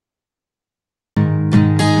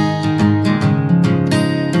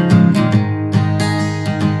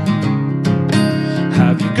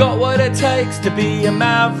got what it takes to be a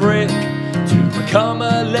maverick, to become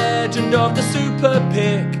a legend of the super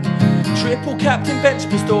pick. Triple captain, bench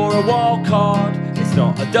boost or a wild card. It's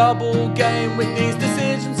not a double game with these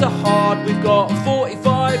decisions are hard. We've got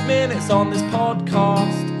 45 minutes on this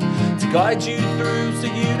podcast to guide you through so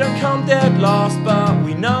you don't come dead last. But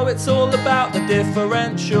we know it's all about the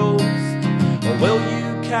differentials. Or will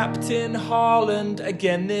you captain Haaland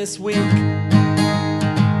again this week?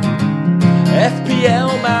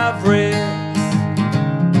 FPL Mavericks,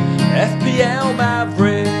 FPL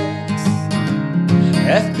Mavericks,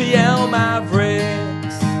 FPL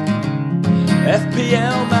Mavericks,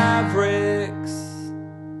 FPL Mavericks.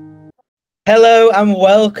 Hello and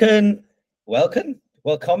welcome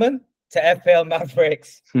to FPL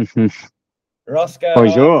Mavericks. Roscoe.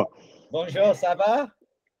 Bonjour. Bonjour, ça va?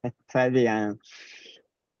 Très bien.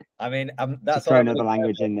 I mean, that's throw all another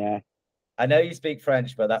language in there. I know you speak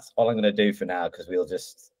French, but that's all I'm going to do for now because we'll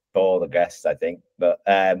just bore the guests, I think. But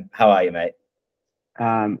how are you, mate?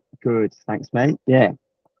 Good, thanks, mate. Yeah,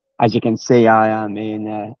 as you can see, I am in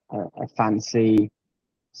a fancy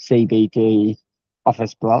CBD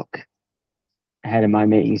office block ahead of my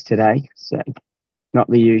meetings today. So, not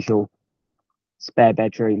the usual spare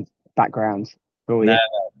bedroom background for you. No,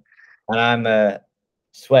 and I'm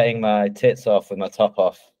sweating my tits off with my top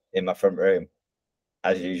off in my front room,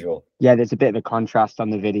 as usual. Yeah, there's a bit of a contrast on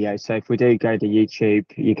the video. So if we do go to YouTube,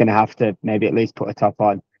 you're going to have to maybe at least put a top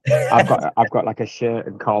on. I've got like a shirt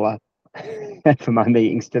and collar for my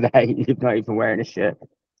meetings today. You're not even wearing a shirt.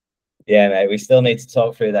 Yeah, mate. We still need to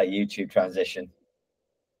talk through that YouTube transition.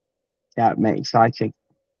 Yeah, mate, exciting.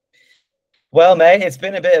 Well, mate, it's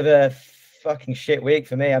been a bit of a fucking shit week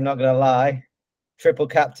for me. I'm not going to lie. Triple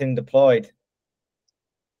captain deployed.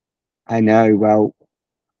 I know. Well,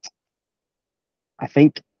 I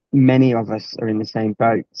think many of us are in the same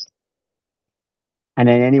boat. And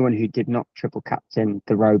then anyone who did not triple captain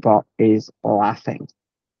the robot is laughing.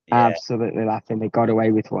 Yeah. Absolutely laughing. They got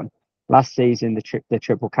away with one. Last season, the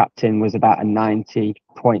triple captain was about a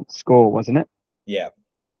 90-point score, wasn't it? Yeah.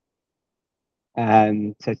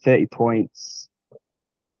 So 30 points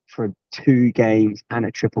for 2 games and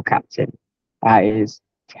a triple captain. That is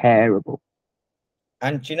terrible.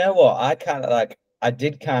 And do you know what? I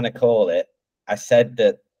did kind of call it. I said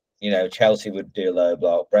that, Chelsea would do a low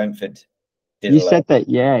block. Brentford did. You said that,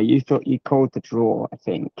 yeah. You thought you called the draw, I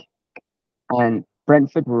think. And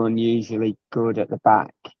Brentford were unusually good at the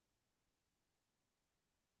back.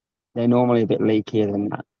 They're normally a bit leakier than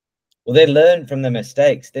that. Well, they learned from the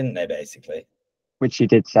mistakes, didn't they, basically? Which you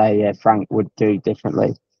did say, yeah, Frank would do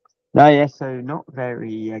differently. No, yeah, so not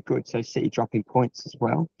very good. So City dropping points as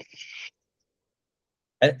well.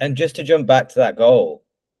 And just to jump back to that goal,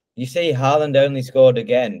 you see Haaland only scored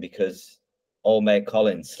again because old mate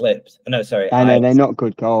Collins slipped. No, sorry. I know they're not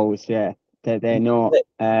good goals. Yeah, they're not.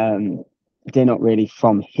 They're not really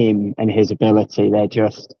from him and his ability. They're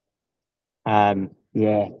just,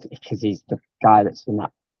 yeah, because he's the guy that's in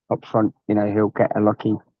that up front. He'll get a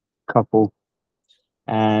lucky couple.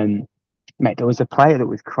 Mate, there was a player that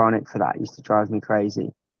was chronic for that. It used to drive me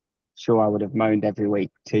crazy. Sure, I would have moaned every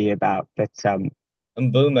week to you about, but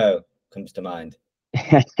Mbumo comes to mind.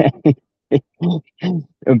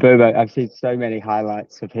 Mbumo, I've seen so many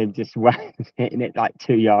highlights of him just hitting it like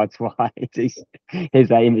 2 yards wide. His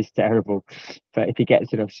aim is terrible, but if he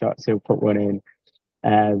gets enough shots, he'll put one in.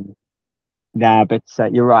 But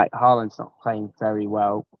you're right. Haaland's not playing very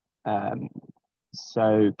well. But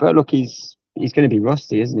look, he's going to be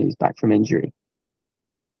rusty, isn't he? He's back from injury.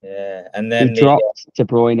 Yeah, and then he dropped De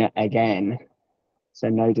Bruyne again, so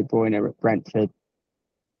no De Bruyne at Brentford.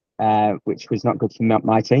 Which was not good for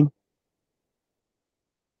my team.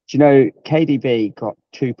 Do you know KDB got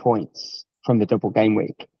 2 points from the double game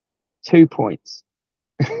week? 2 points.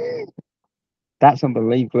 That's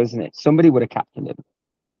unbelievable, isn't it? Somebody would have captained him.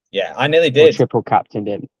 Yeah, I nearly did. Or triple captained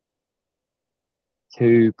him.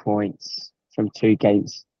 2 points from 2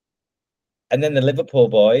 games. And then the Liverpool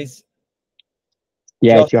boys.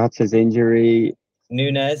 Yeah, Jota's injury.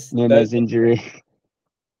 Nunes injury.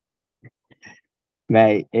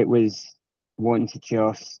 Mate, it was one to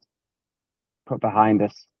just put behind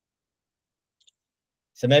us.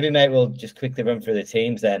 So maybe, mate, we'll just quickly run through the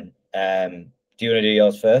teams then. Do you want to do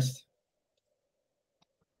yours first?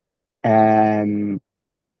 Or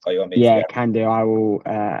you want me to? Yeah, can do. I will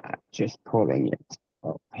just pulling it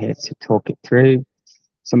up here to talk it through.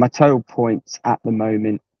 So my total points at the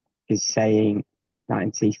moment is saying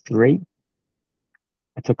 93.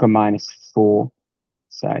 I took a -4,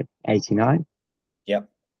 so 89. Yep.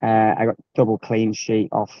 I got double clean sheet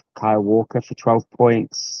off Kyle Walker for 12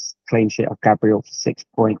 points, clean sheet off Gabriel for 6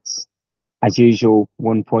 points, as usual,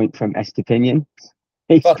 1 point from Estepinian.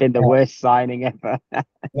 He's Fuck been the hell. worst signing ever.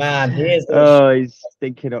 Man, he is. Oh, he's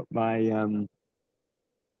stinking up my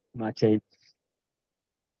my team.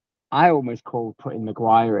 I almost called putting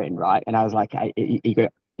Maguire in, right? And I was like, he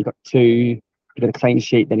got two, he got a clean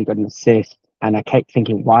sheet, then he got an assist. And I kept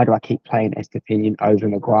thinking, why do I keep playing Estepinian over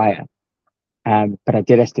Maguire? But I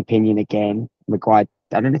did Estepinian again. Maguire,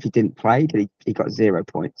 I don't know if he didn't play, but he got 0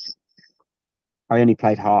 points. I only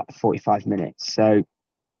played 45 minutes. So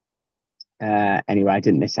anyway, I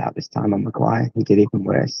didn't miss out this time on Maguire. He did even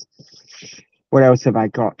worse. What else have I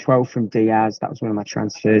got? 12 from Diaz. That was one of my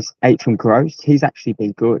transfers. 8 from Gross. He's actually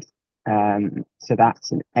been good. So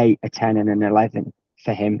that's an 8, a 10, and an 11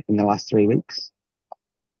 for him in the last 3 weeks.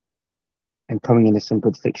 And coming into some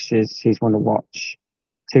good fixtures, he's one to watch.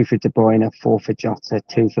 2 for De Bruyne, 4 for Jota,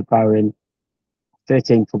 2 for Bowen,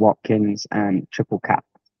 13 for Watkins, and triple cap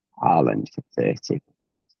Haaland for 30.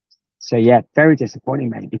 So yeah, very disappointing,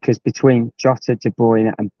 mate, because between Jota, De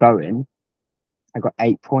Bruyne, and Bowen, I got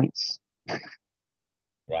 8 points.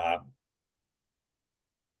 Wow.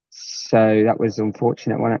 So that was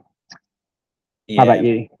unfortunate, wasn't it? Yeah. How about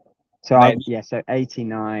you? So Mate. so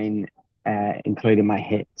 89, including my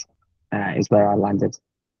hit, is where I landed.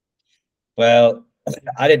 Well,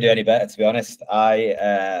 I didn't do any better, to be honest.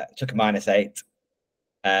 I took a -8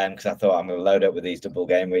 because I thought I'm going to load up with these double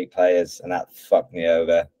game week players, and that fucked me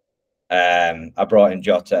over. I brought in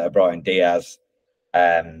Jota, I brought in Diaz.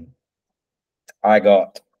 I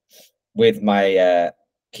got with my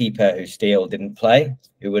keeper who Steele didn't play,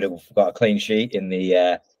 who would have got a clean sheet in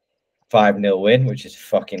the 5-0 win, which is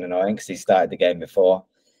fucking annoying because he started the game before.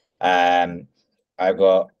 I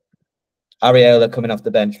got Areola coming off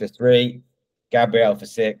the bench for 3, Gabriel for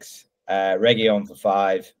 6, Reguilon for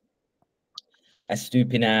 5,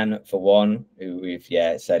 Estupinan for 1, who we've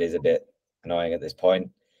said is a bit annoying at this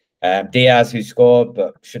point. Diaz, who scored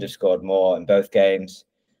but should have scored more in both games.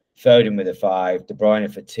 Foden with a 5, De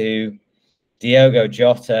Bruyne for 2, Diogo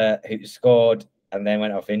Jota, who scored and then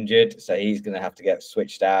went off injured, so he's going to have to get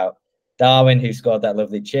switched out. Darwin, who scored that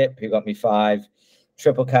lovely chip, who got me 5.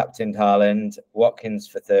 Triple captain Haaland, Watkins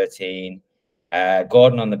for 13,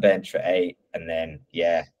 Gordon on the bench for 8, and then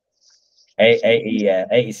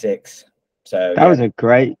 86. So that was a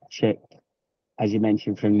great chip, as you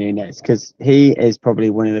mentioned, from Nunes, because he is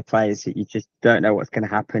probably one of the players that you just don't know what's going to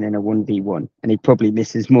happen in a 1v1, and he probably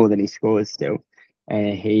misses more than he scores still.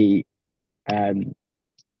 He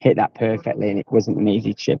hit that perfectly, and it wasn't an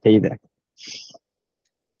easy chip either.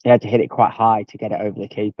 He had to hit it quite high to get it over the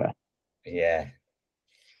keeper. Yeah.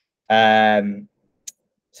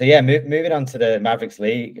 So moving on to the Mavericks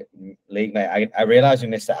league, mate. I realised we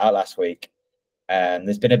missed it out last week.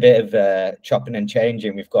 There's been a bit of chopping and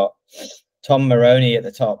changing. We've got Tom Maroney at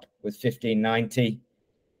the top with 1590.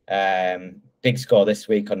 Big score this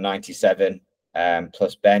week on 97,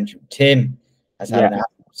 plus bench. Tim has had an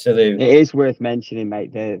absolute. It is worth mentioning,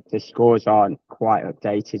 mate. The scores aren't quite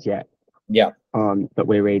updated yet. Yeah. That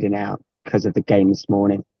we're reading out because of the game this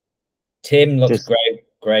morning. Tim looks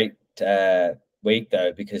great week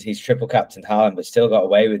though, because he's triple captain Haaland, but still got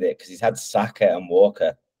away with it because he's had Saka and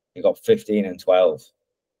Walker. He got 15 and 12.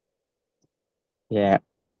 Yeah.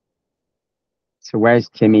 So where's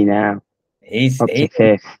Timmy now? He's up to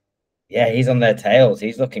 5th. Yeah, he's on their tails.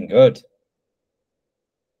 He's looking good.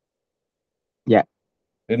 Yeah.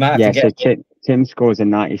 We might have to get. So Tim scores a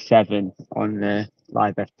 97 on the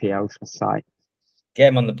live FPL site. Get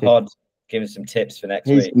him on the pod. Give him some tips for next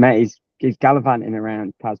week. Mate, he's gallivanting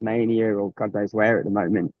around Tasmania or God knows where at the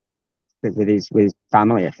moment with his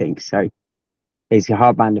family, I think. So he's a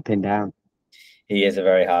hard man to pin down. He is a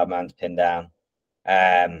very hard man to pin down.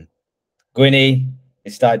 Gwynny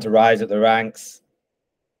is starting to rise up the ranks.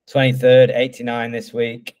 23rd, 89 this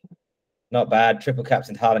week. Not bad. Triple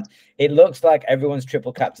captain Haaland. It looks like everyone's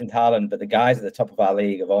triple captain Haaland, but the guys at the top of our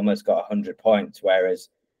league have almost got 100 points, whereas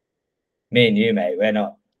me and you, mate, we're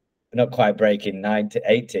not quite breaking 90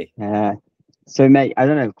 to 80. So, mate, I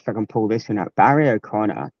don't know if I can pull this one out. Barry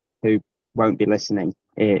O'Connor, who won't be listening,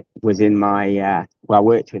 it was in my I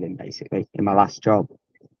worked with him basically in my last job.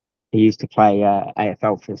 He used to play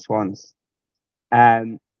AFL for the Swans.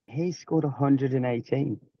 He scored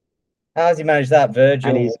 118. How's he managed that,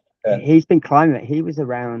 Virgil? And he's been climbing it. He was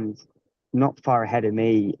around not far ahead of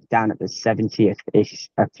me down at the 70th-ish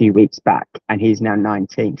a few weeks back, and he's now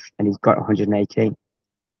 19th, and he's got 118.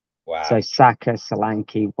 Wow. So Saka,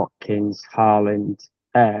 Solanke, Watkins, Haaland,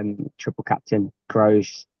 triple captain,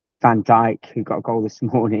 Gross, Van Dijk, who got a goal this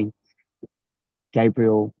morning,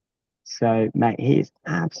 Gabriel. So, mate, he's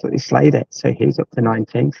absolutely slayed it. So he's up to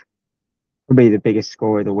 19th. Probably the biggest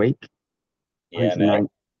score of the week. Yeah, mate.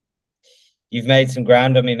 You've made some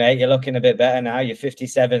ground on me, mate. You're looking a bit better now. You're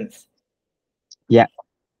 57th. Yeah.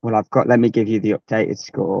 Well, let me give you the updated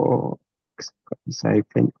score. It's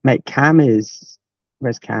open. Mate,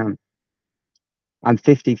 where's Cam? I'm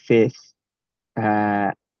 55th,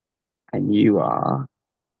 and you are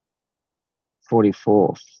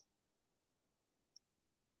 44th.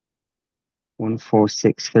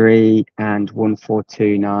 1463 and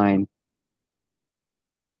 1429.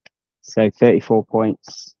 So 34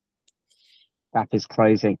 points. Gap is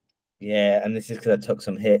closing. Yeah, and this is because I took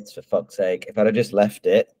some hits, for fuck's sake. If I'd have just left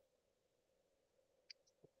it.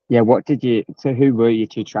 Yeah, so who were your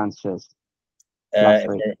two transfers last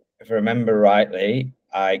week? If I remember rightly,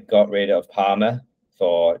 I got rid of Palmer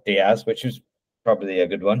for Diaz, which was probably a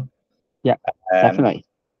good one. Yeah, definitely.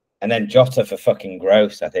 And then Jota for fucking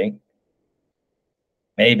Gross, I think.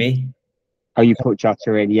 Maybe. Oh, you put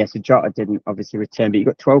Jota in. Yes, so Jota didn't obviously return, but you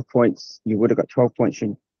got 12 points. You would have got 12 points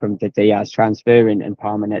from the Diaz transfer, and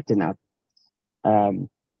Palmer didn't have a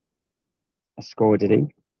score, did he? It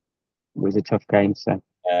was a tough game, so.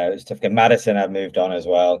 It was tough. Madison had moved on as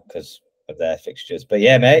well because of their fixtures. But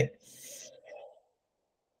yeah, mate.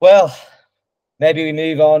 Well, maybe we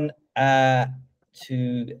move on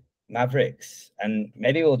to Mavericks, and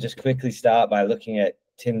maybe we'll just quickly start by looking at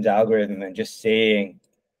Tim's algorithm and just seeing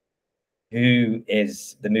who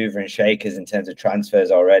is the mover and shakers in terms of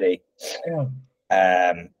transfers already.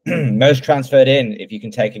 Most transferred in, if you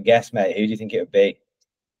can take a guess, mate, who do you think it would be?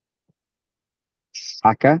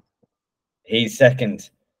 Saka. He's second.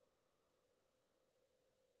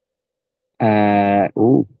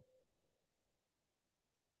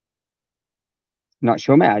 Not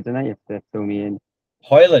sure, mate. I don't know. You have to fill me in.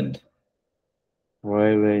 Hoyland.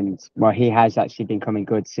 Well, he has actually been coming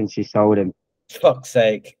good since you sold him. Fuck's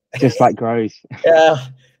sake. Just like Gross. Yeah.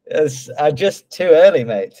 It's just too early,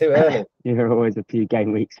 mate. Too early. You're always a few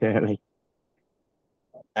game weeks early.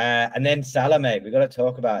 And then Salah, mate. We've got to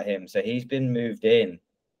talk about him. So he's been moved in,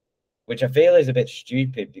 which I feel is a bit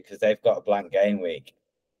stupid because they've got a blank game week.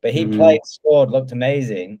 But he played, scored, looked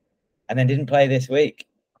amazing, and then didn't play this week.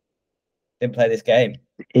 Didn't play this game.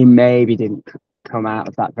 He maybe didn't come out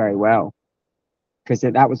of that very well because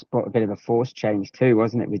that was a bit of a forced change too,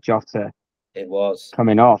 wasn't it, with Jota? It was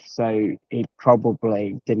coming off, so he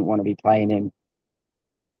probably didn't want to be playing him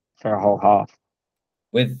for a whole half.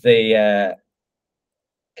 With the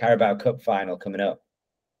Carabao Cup final coming up.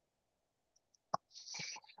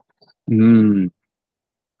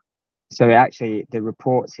 So actually, the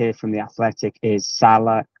reports here from the Athletic is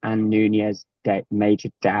Salah and Nunez major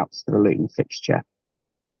doubts for the Luton fixture.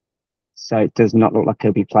 So it does not look like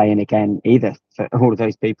he'll be playing again either for all of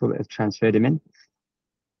those people that have transferred him in.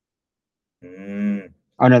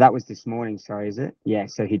 Oh no, that was this morning. Sorry, is it? Yeah,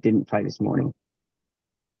 so he didn't play this morning.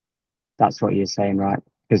 That's what you're saying, right?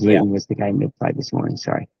 Because Luton was the game they played this morning.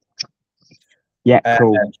 Sorry. Yeah,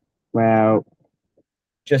 cool. Well,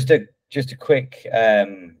 just a quick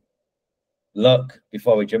look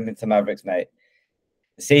before we jump into Mavericks, mate.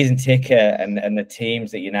 The season ticker and the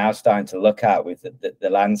teams that you're now starting to look at with the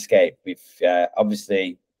landscape. We've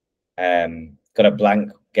obviously got a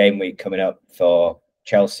blank game week coming up for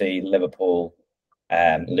Chelsea, Liverpool,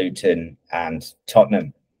 Luton, and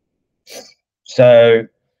Tottenham. So,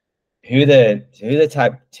 who are the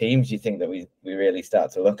type of teams you think that we really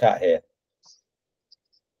start to look at here?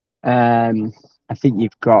 I think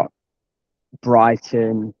you've got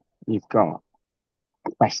Brighton, you've got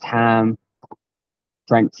West Ham,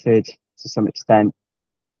 Brentford to some extent.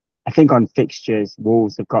 I think on fixtures,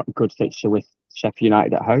 Wolves have got a good fixture with Sheffield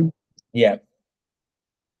United at home. Yeah.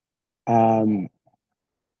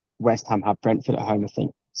 West Ham have Brentford at home, I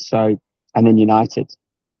think. So, and then United,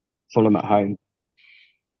 Fulham at home.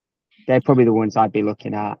 They're probably the ones I'd be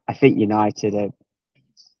looking at. I think United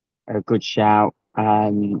are a good shout.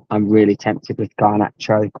 I'm really tempted with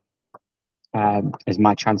Garnacho as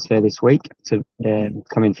my transfer this week to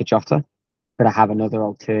come in for Jota. But I have another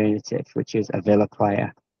alternative, which is a Villa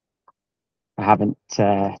player. I haven't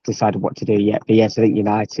decided what to do yet. But yes, I think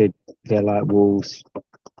United, Villa, Wolves,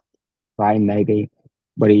 Ryan, maybe.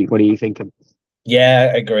 What are you thinking?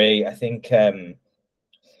 Yeah, I agree. I think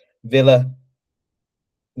Villa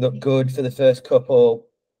looked good for the first couple.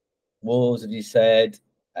 Wolves, as you said.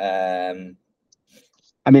 I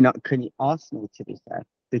mean, can you Arsenal, to be fair,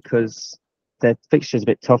 because their fixture's a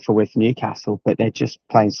bit tougher with Newcastle, but they're just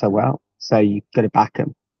playing so well. So you've got to back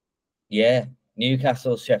them. Yeah,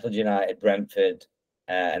 Newcastle, Sheffield United, Brentford,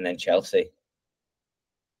 and then Chelsea.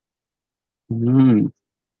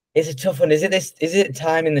 It's a tough one. Is it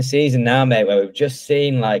time in the season now, mate, where we've just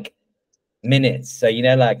seen like minutes? So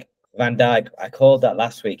like Van Dijk, I called that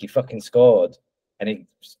last week. He fucking scored, and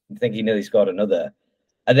I think he nearly scored another.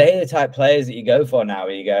 Are they the type of players that you go for now,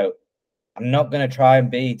 where you go, I'm not going to try and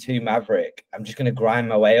be too Maverick. I'm just going to grind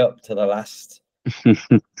my way up to the last. You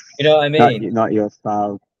know what I mean? Not your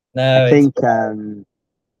style. No, I think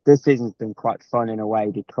this season's been quite fun in a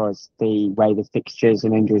way because the way the fixtures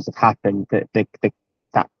and injuries have happened,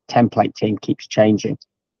 that template team keeps changing.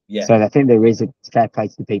 yeah. So I think there is a fair play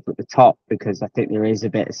to the people at the top, because I think there is a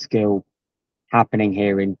bit of skill happening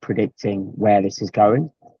here in predicting where this is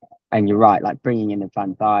going. And you're right, like bringing in a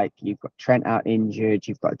Van Dijk, you've got Trent out injured,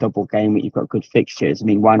 you've got a double game week, you've got good fixtures. I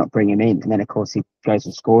mean, why not bring him in? And then, of course, he goes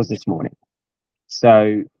and scores this morning.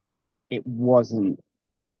 So it wasn't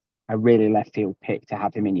a really left field pick to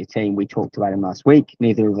have him in your team. We talked about him last week.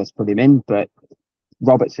 Neither of us put him in, but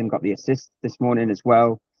Robertson got the assist this morning as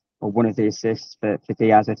well, or one of the assists for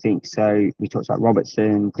Diaz, I think. So we talked about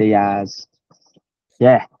Robertson, Diaz.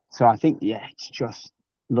 Yeah. So I think, it's just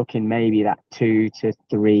looking maybe that 2 to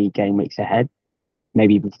 3 game weeks ahead,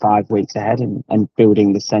 maybe even 5 weeks ahead, and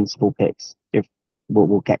building the sensible picks if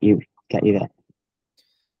will get you there.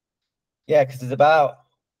 Yeah, because there's about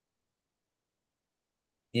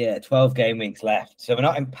 12 game weeks left. So we're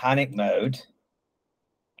not in panic mode,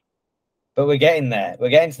 but we're getting there. We're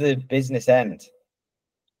getting to the business end.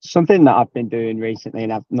 Something that I've been doing recently,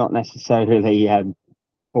 and I've not necessarily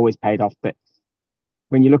always paid off, but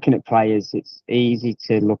when you're looking at players, it's easy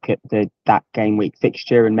to look at that game week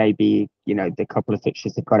fixture and maybe, the couple of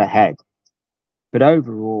fixtures they've got ahead. But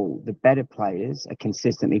overall, the better players are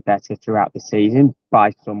consistently better throughout the season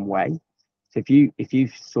by some way. So if you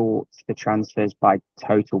sort the transfers by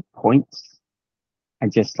total points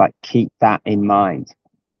and just like keep that in mind.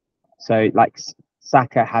 So like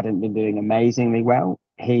Saka hadn't been doing amazingly well.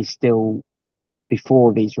 He's still,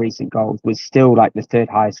 before these recent goals, was still like the third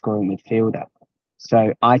highest scoring midfielder.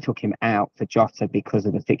 So I took him out for Jota because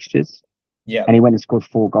of the fixtures. Yeah. And he went and scored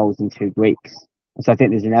 4 goals in 2 weeks. And so I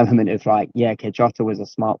think there's an element of like, Jota was a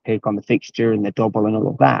smart pick on the fixture and the double and all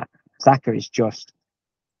of that. Saka is just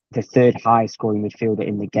the third highest scoring midfielder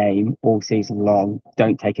in the game all season long.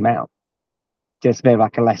 Don't take him out. Just a bit of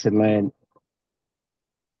like a lesson learned.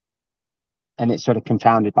 And it's sort of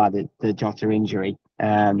confounded by the Jota injury.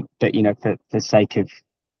 But, for the sake of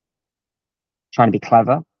trying to be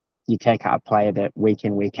clever, you take out a player that week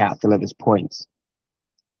in, week out delivers points.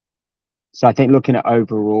 So I think looking at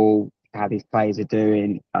overall how these players are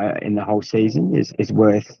doing in the whole season is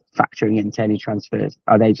worth factoring into any transfers.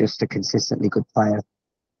 Are they just a consistently good player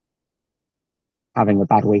having a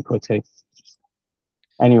bad week or two?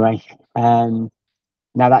 Anyway, now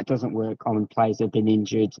that doesn't work on players that have been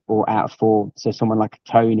injured or out of form. So someone like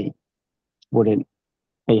Tony wouldn't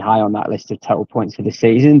be high on that list of total points for the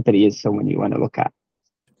season, but he is someone you want to look at.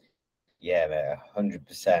 Yeah, mate,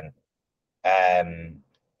 100%.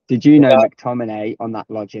 Did you know McTominay on that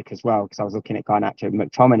logic as well? Because I was looking at Garnacho.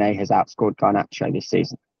 McTominay has outscored Garnacho this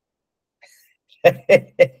season.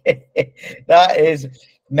 That is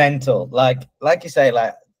mental. Like you say,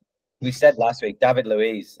 like we said last week, David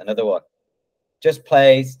Luiz, another one, just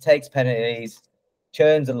plays, takes penalties,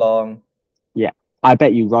 churns along. Yeah, I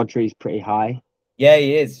bet you Rodri's pretty high. Yeah,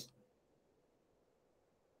 he is.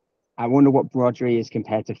 I wonder what Rodri is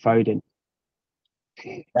compared to Foden.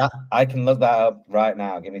 I can look that up right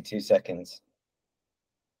now. Give me 2 seconds.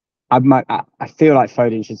 I feel like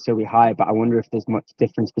Foden should still be higher, but I wonder if there's much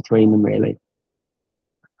difference between them, really.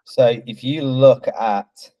 So if you look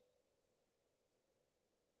at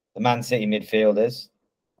the Man City midfielders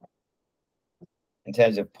in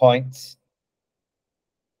terms of points,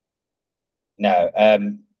 no,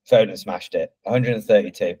 Foden smashed it,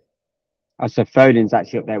 132. Oh, so Foden's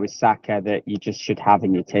actually up there with Saka that you just should have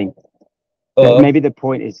in your team. But maybe the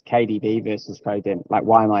point is KDB versus Foden. Like,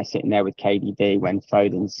 why am I sitting there with KDB when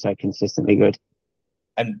Foden's so consistently good?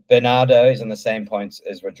 And Bernardo is on the same points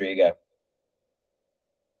as Rodrigo.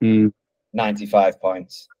 95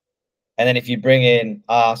 points. And then if you bring in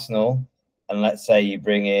Arsenal, and let's say you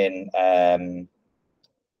bring in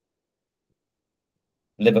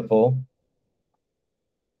Liverpool,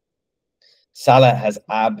 Salah has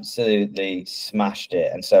absolutely smashed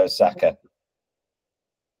it, and so has Saka.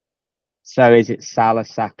 So is it Salah,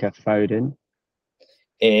 Saka, Foden?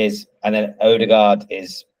 It is, and then Odegaard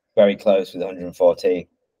is very close with 114.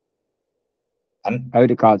 And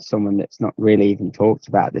Odegaard's someone that's not really even talked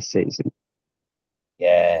about this season.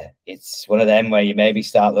 Yeah, it's one of them where you maybe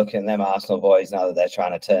start looking at them Arsenal boys now that they're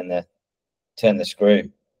trying to turn the screw.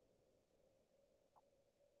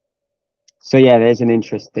 So yeah, there's an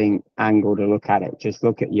interesting angle to look at it. Just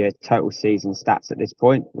look at your total season stats at this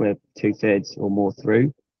point. We're 2/3 or more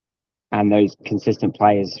through, and those consistent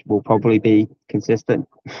players will probably be consistent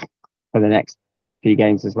for the next few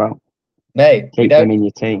games as well. Mate, Keep them in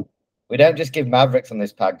your team. We don't just give Mavericks on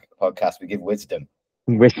this podcast, we give wisdom.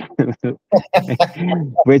 Wisdom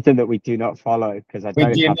that we do not follow, because I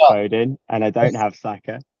don't have Foden and I don't have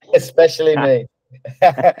Saka. Especially me.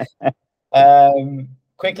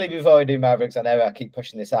 Quickly before we do Mavericks, I know I keep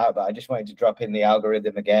pushing this out, but I just wanted to drop in the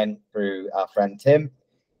algorithm again through our friend Tim.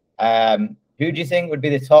 Who do you think would be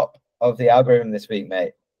the top of the algorithm this week,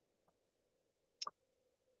 mate?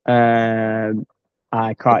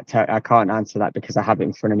 I can't answer that because I have it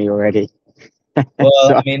in front of me already. Well,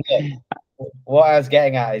 so, I mean, look, what I was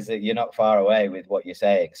getting at is that you're not far away with what you're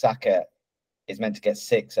saying. Saka is meant to get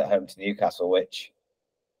 6 at home to Newcastle, which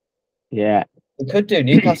we could do.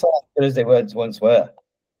 Newcastle as good as they once were.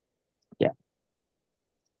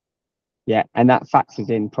 Yeah, and that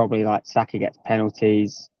factors in probably like Saka gets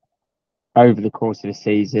penalties over the course of the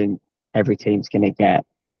season. Every team's going to get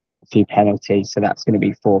a few penalties, so that's going to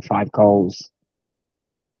be 4 or 5 goals.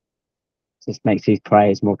 Just makes these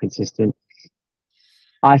players more consistent.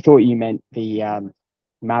 I thought you meant the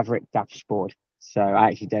Maverick dashboard, so I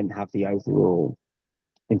actually didn't have the overall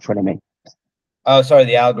in front of me. Oh, sorry,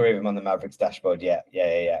 the algorithm on the Mavericks dashboard. Yeah.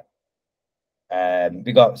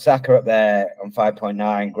 We got Saka up there on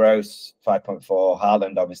 5.9, Gross 5.4,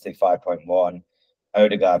 Haaland obviously 5.1,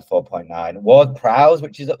 Odegaard 4.9, Ward-Prowse,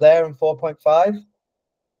 which is up there on 4.5,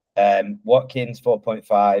 Watkins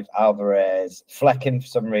 4.5, Alvarez, Flecken for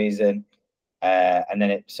some reason, and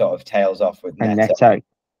then it sort of tails off with Neto,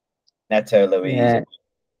 Luiz,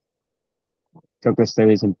 Douglas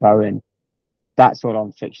Luiz, and Bowen. That's all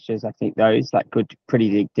on fixtures. I think those like good,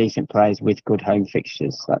 pretty decent players with good home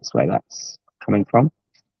fixtures. That's where that's coming from.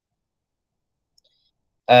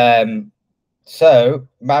 So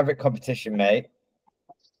Maverick competition, mate.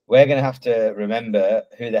 We're gonna have to remember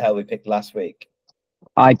who the hell we picked last week.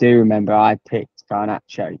 I do remember. I picked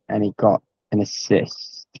Garnacho, and he got an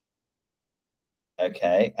assist.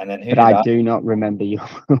 Okay, and then who? But I do not remember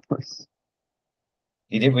yours.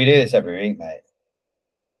 We do this every week, mate.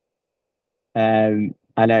 I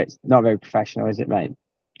know it's not very professional, is it, mate?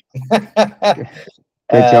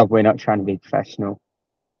 Good job we're not trying to be professional.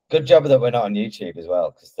 Good job that we're not on YouTube as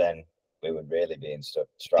well, because then we would really be in strife.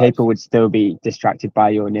 People would still be distracted by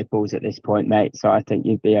your nipples at this point, mate, so I think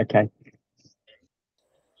you'd be okay.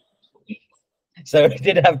 So we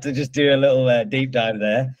did have to just do a little deep dive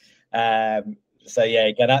there. So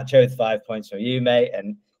yeah, Garnacho with 5 points from you, mate,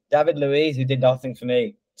 and David Luiz, who did nothing for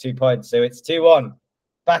me, 2 points. So it's 2-1.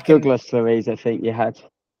 Douglas Luiz, I think you had.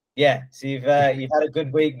 Yeah, so you've had a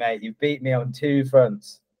good week, mate. You've beat me on 2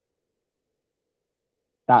 fronts.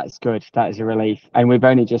 That's good. That is a relief. And we've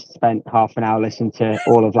only just spent half an hour listening to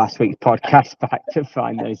all of last week's podcast back to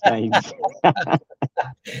find those names.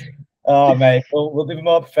 Oh, mate, we'll be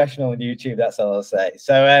more professional on YouTube. That's all I'll say.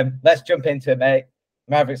 So let's jump into it, mate.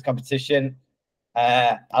 Mavericks competition.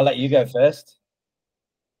 I'll let you go first.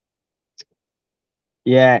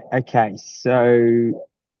 Yeah, okay. So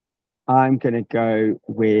I'm going to go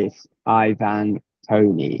with Ivan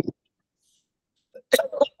Toney.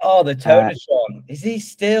 Oh, the Tonatron. Is he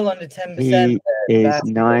still under 10%? He is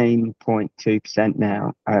 9.2%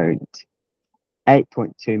 now owned.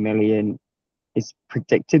 8.2 million. His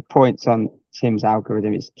predicted points on Tim's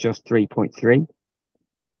algorithm is just 3.3.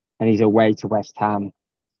 And he's away to West Ham.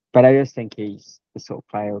 But I just think he's the sort of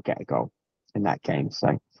player who'll get a goal in that game.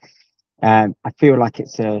 So I feel like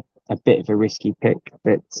it's a bit of a risky pick,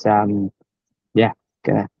 but gonna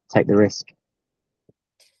take the risk.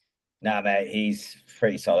 Nah, mate, he's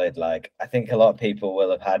pretty solid. Like, I think a lot of people will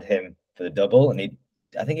have had him for the double, and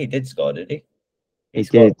I think he did score, did he? He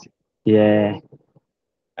did, yeah.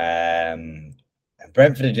 And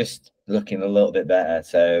Brentford are just looking a little bit better.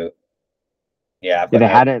 So yeah,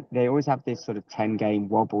 they always have this sort of 10-game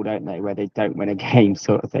wobble, don't they, where they don't win a game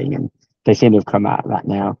sort of thing, and they seem to have come out of that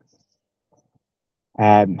now.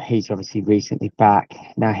 He's obviously recently back.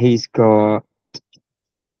 Now he's got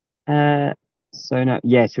so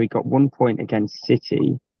he got 1 point against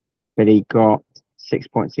City, but he got 6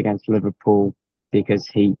 points against Liverpool because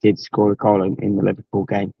he did score a goal in the Liverpool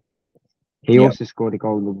game. He also scored a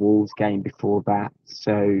goal in the Wolves game before that.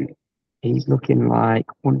 So he's looking like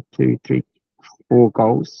 1, 2, 3, 4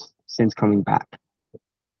 goals since coming back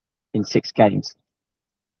in 6 games.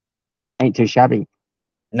 Ain't too shabby.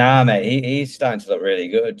 Nah, mate, he's starting to look really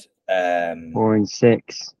good. 4 and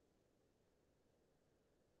 6.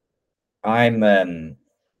 There's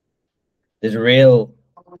a real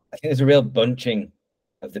bunching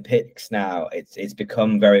of the picks now. It's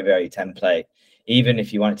become very, very template. Even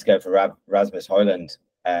if you wanted to go for Rasmus Højlund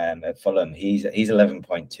at Fulham, he's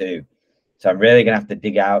 11.2. So I'm really gonna have to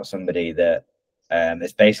dig out somebody that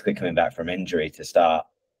It's basically coming back from injury to start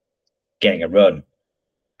getting a run.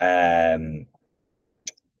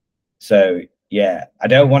 So yeah, I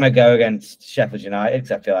don't want to go against Sheffield United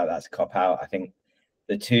because I feel like that's a cop out. I think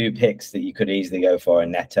the two picks that you could easily go for are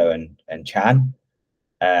Neto and Chan,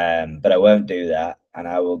 but I won't do that, and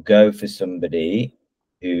I will go for somebody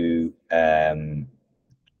who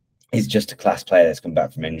is just a class player that's come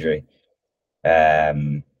back from injury,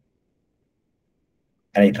 and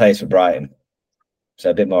he plays for Brighton, so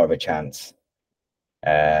a bit more of a chance.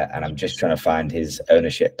 And I'm just trying to find his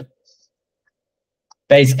ownership.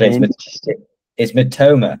 Basically, it's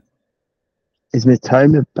Mitoma. Is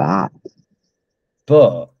Mitoma back?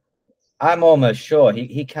 But I'm almost sure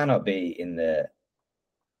he cannot be in the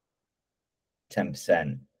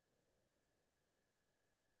 10%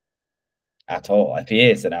 at all. If he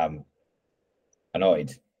is, then I'm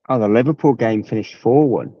annoyed. Oh, the Liverpool game finished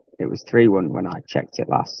 4-1. It was 3-1 when I checked it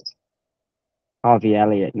last. Harvey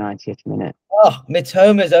Elliott, 90th minute. Oh,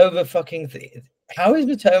 Mitoma's over fucking... How is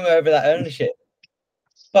Mitoma over that ownership?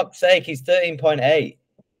 Fuck's sake, he's 13.8.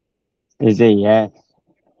 Is he? Yeah.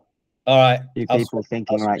 All right. You people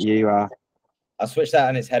thinking like you are. I'll switch that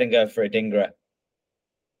on its head and go for a Dingra.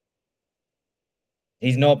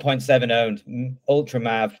 He's 0.7 owned. Ultra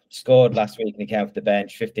Mav scored last week and he came off the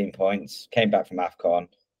bench, 15 points. Came back from AFCON.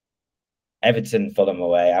 Everton, Fulham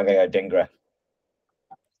away. I'm going to go Dingra.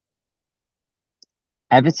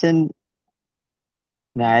 Everton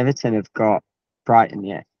have got Brighton,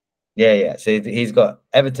 yeah. Yeah. So he's got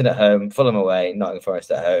Everton at home, Fulham away, Nottingham Forest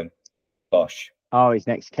at home. Bosh. Oh, his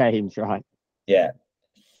next game's right. Yeah.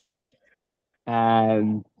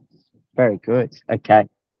 Very good. Okay.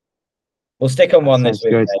 We'll stick on one this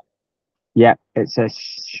week. Good. Yeah, it's a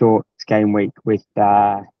short game week with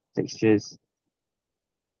fixtures.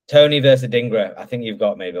 Tony versus Dingra. I think you've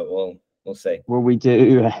got me, but we'll see. Will we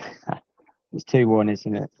do? It's 2-1,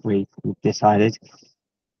 isn't it? We've decided.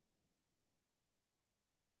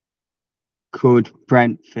 Could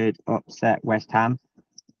Brentford upset West Ham?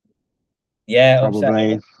 Yeah,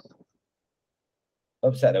 probably.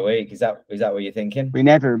 Upset the week. Is that what you're thinking? We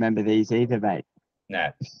never remember these either, mate.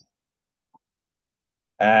 No.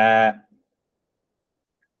 I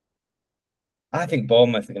think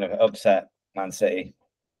Bournemouth are going to upset Man City.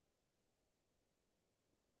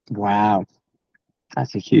 Wow,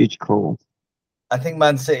 that's a huge call. I think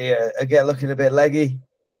Man City are looking a bit leggy.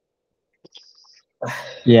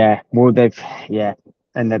 Yeah, well,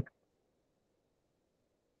 and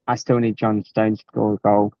I still need John Stones to score a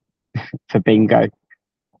goal for bingo.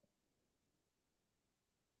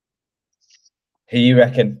 Who you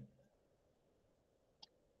reckon?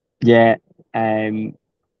 Yeah,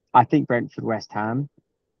 I think Brentford, West Ham.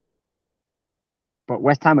 But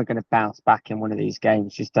West Ham are going to bounce back in one of these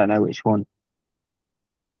games. Just don't know which one.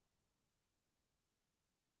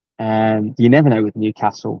 You never know with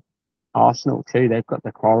Newcastle. Arsenal too. They've got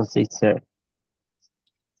the quality to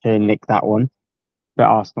nick that one. But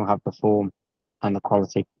Arsenal have the form and the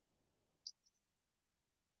quality.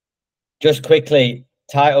 Just quickly,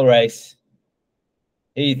 title race.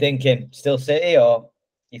 Who are you thinking? Still City, or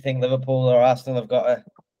you think Liverpool or Arsenal have got a...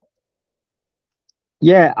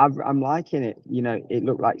 Yeah, I'm liking it. You know, it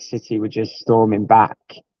looked like City were just storming back,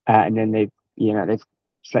 and then they've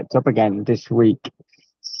slept up again this week.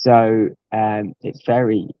 So it's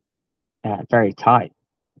very, very tight.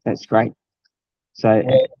 That's great. So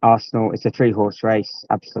Arsenal, it's a 3-horse race,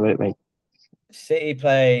 absolutely. City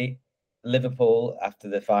play Liverpool after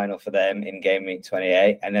the final for them in game week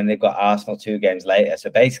 28, and then they've got Arsenal 2 games later. So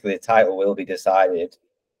basically, the title will be decided.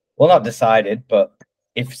 Well, not decided, but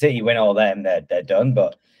if City win all them, they're done.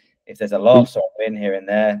 But if there's a loss or a win here and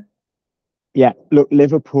there, yeah. Look,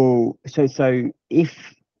 Liverpool. So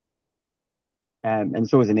if and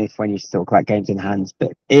it's always an if when you still collect games in hands.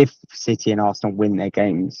 But if City and Arsenal win their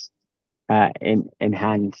games in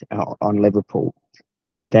hand on Liverpool,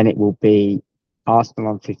 then it will be Arsenal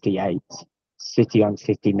on 58, City on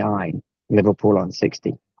 59, Liverpool on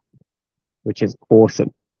 60, which is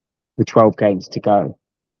awesome. With 12 games to go.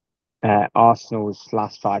 Arsenal's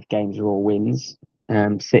last 5 games are all wins.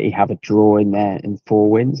 City have a draw in there and 4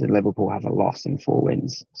 wins, and Liverpool have a loss and 4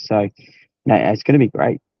 wins. So it's going to be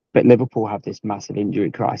great. But Liverpool have this massive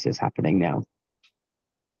injury crisis happening now.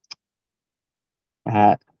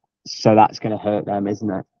 So that's going to hurt them, isn't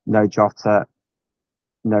it? No Jota,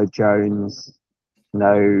 no Jones,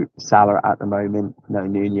 no Salah at the moment, no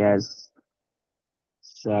Nunez.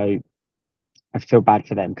 So I feel bad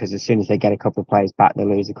for them because as soon as they get a couple of players back, they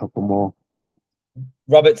lose a couple more.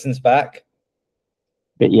 Robertson's back.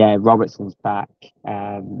 But yeah, Robertson's back. They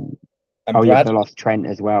lost Trent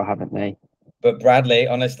as well, haven't they? But Bradley,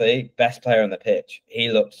 honestly, best player on the pitch. He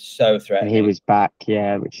looked so And threatening. he was back,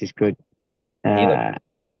 yeah, which is good. looked-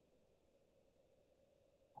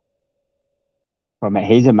 Well, mate,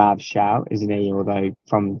 he's a Mav shout, isn't he? Although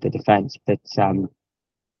from the defence, but so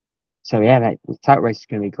yeah, mate, the title race is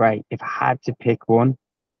going to be great. If I had to pick one,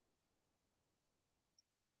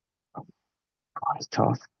 God, it's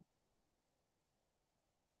tough.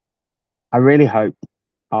 I really hope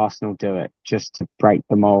Arsenal do it just to break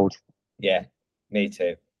the mold. Yeah, me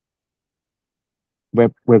too.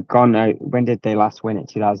 We've gone out. When did they last win it?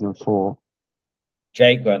 2004.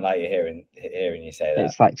 Jake won't like you hearing you say that.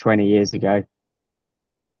 It's like 20 years ago.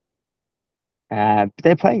 But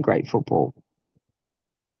they're playing great football.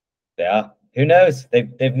 They are. Who knows?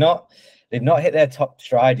 They've not hit their top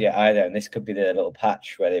stride yet either, and this could be their little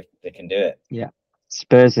patch where they can do it. Yeah.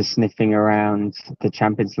 Spurs are sniffing around the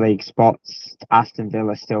Champions League spots. Aston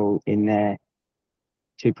Villa still in there,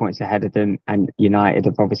 2 points ahead of them, and United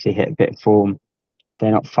have obviously hit a bit of form.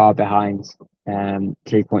 They're not far behind,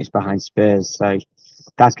 3 points behind Spurs. So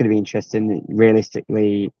that's going to be interesting.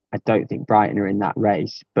 Realistically, I don't think Brighton are in that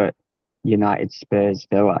race, but United, Spurs,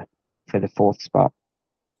 Villa for the fourth spot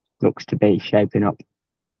looks to be shaping up.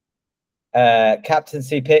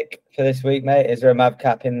 Captaincy pick for this week, mate. Is there a Mav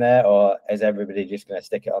cap in there, or is everybody just going to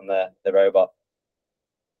stick it on the robot?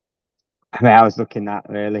 I mean, I was looking at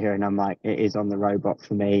earlier, and I'm like, it is on the robot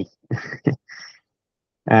for me,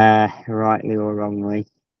 rightly or wrongly.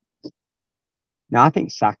 No, I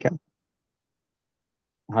think Saka,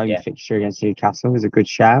 home fixture against Newcastle, is a good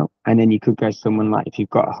shout. And then you could go someone like, if you've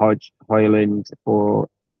got Hodge, Hoyland, or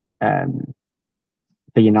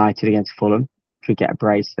for United against Fulham, could get a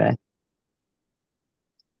brace there.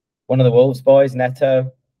 One of the Wolves boys,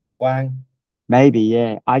 Neto, Wang. Maybe,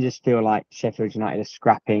 yeah. I just feel like Sheffield United are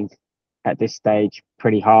scrapping at this stage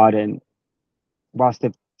pretty hard, and whilst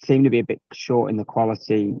they seem to be a bit short in the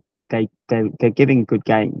quality, they're giving good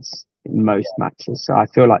games in most matches. So I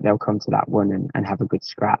feel like they'll come to that one and have a good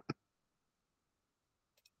scrap.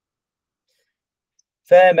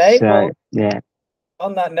 Fair, mate. So, well, yeah.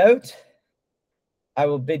 On that note, I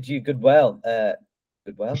will bid you goodwill.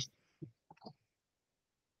 Goodwill.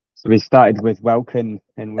 So we started with welcome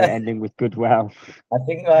and we're ending with goodwill. I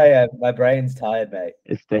think my brain's tired, mate.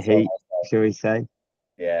 It's the heat, shall we say?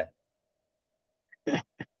 Yeah.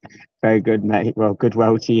 Very good, mate. Well,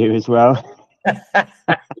 goodwill to you as well.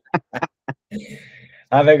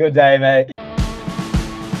 Have a good day, mate.